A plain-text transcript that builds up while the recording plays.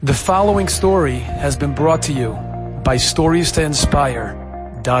The following story has been brought to you by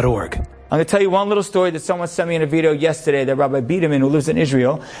StoriesToInspire.org. I'm going to tell you one little story that someone sent me in a video yesterday that Rabbi Biederman, who lives in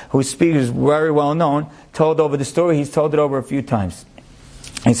Israel, who speaks very well known, told over the story. He's told it over a few times.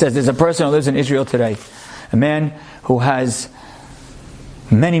 He says there's a person who lives in Israel today, a man who has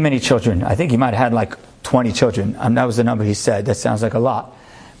many, many children. I think he might have had like 20 children. That was the number he said. That sounds like a lot.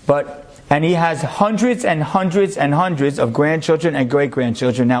 And he has hundreds and hundreds and hundreds of grandchildren and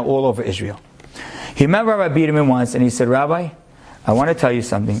great-grandchildren now all over Israel. He met Rabbi Biederman once and he said, Rabbi, I want to tell you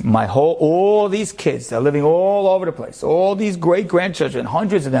something. All these kids, they're living all over the place. All these great-grandchildren,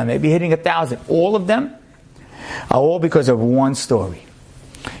 hundreds of them, maybe hitting 1,000. All of them are all because of one story.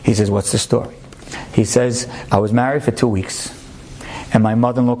 He says, what's the story? He says, I was married for 2 weeks and my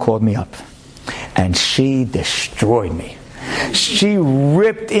mother-in-law called me up and she destroyed me. She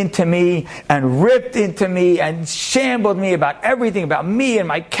ripped into me and shambled me about everything, about me and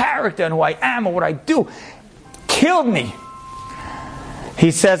my character and who I am and what I do. Killed me.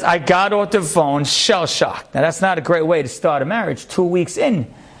 He says, I got off the phone shell-shocked. Now that's not a great way to start a marriage, 2 weeks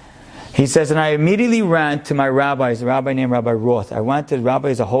in. He says, and I immediately ran to my rabbis, a rabbi named Rabbi Roth. I went to the rabbi,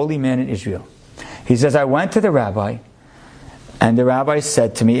 is a holy man in Israel. He says, I went to the rabbi, and the rabbi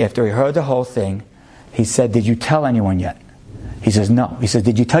said to me, after he heard the whole thing, he said, did you tell anyone yet? He says, no. He says,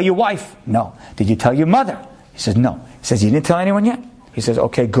 did you tell your wife? No. Did you tell your mother? He says, no. He says, you didn't tell anyone yet? He says,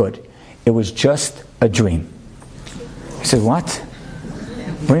 okay, good. It was just a dream. He says, what?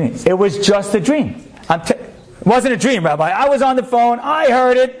 What do you mean? It was just a dream. It wasn't a dream, Rabbi. I was on the phone. I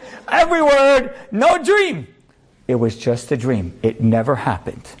heard it. Every word. No dream. It was just a dream. It never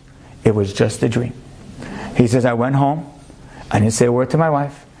happened. It was just a dream. He says, I went home. I didn't say a word to my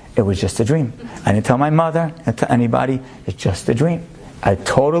wife. It was just a dream. I didn't tell my mother, and to anybody. It's just a dream. I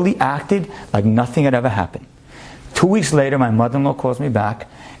totally acted like nothing had ever happened. 2 weeks later, my mother-in-law calls me back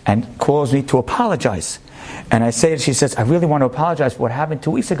and calls me to apologize. And I say, she says, I really want to apologize for what happened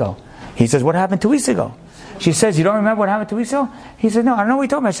 2 weeks ago. He says, what happened 2 weeks ago? She says, you don't remember what happened 2 weeks ago? He says, no, I don't know what you're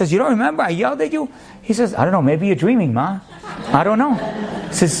talking about. She says, you don't remember? I yelled at you? He says, I don't know, maybe you're dreaming, Ma. I don't know.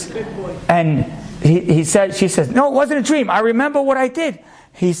 He says, and she says, no, it wasn't a dream. I remember what I did.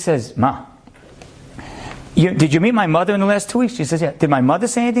 He says, Ma, did you meet my mother in the last 2 weeks? She says, yeah. Did my mother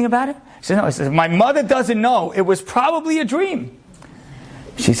say anything about it? She says, no. He says, my mother doesn't know. It was probably a dream.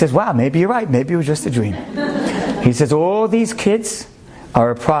 She says, wow, maybe you're right. Maybe it was just a dream. He says, all these kids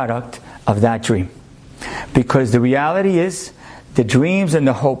are a product of that dream. Because the reality is, the dreams and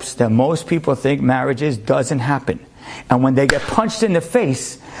the hopes that most people think marriage is doesn't happen. And when they get punched in the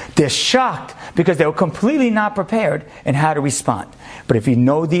face, they're shocked because they were completely not prepared in how to respond. But if you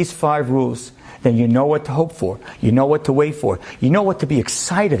know these 5 rules, then you know what to hope for. You know what to wait for. You know what to be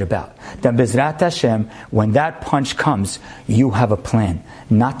excited about. Then Bezrat Hashem, when that punch comes, you have a plan.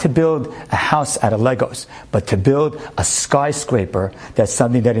 Not to build a house out of Legos, but to build a skyscraper that's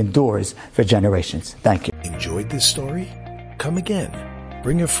something that endures for generations. Thank you. Enjoyed this story? Come again.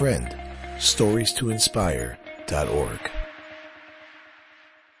 Bring a friend. StoriesToInspire.org